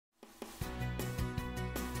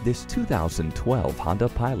This 2012 Honda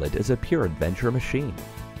Pilot is a pure adventure machine.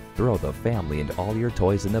 Throw the family and all your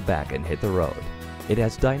toys in the back and hit the road. It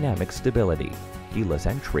has dynamic stability, keyless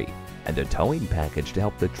entry, and a towing package to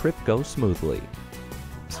help the trip go smoothly.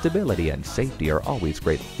 Stability and safety are always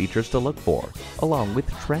great features to look for, along with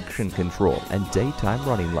traction control and daytime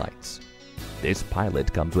running lights. This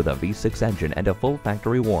Pilot comes with a V6 engine and a full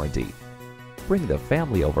factory warranty. Bring the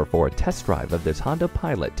family over for a test drive of this Honda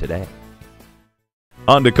Pilot today.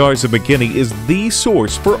 Honda Cars of McKinney is the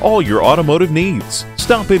source for all your automotive needs.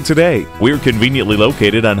 Stop in today. We're conveniently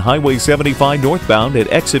located on Highway 75 northbound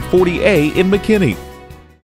at exit 40A in McKinney.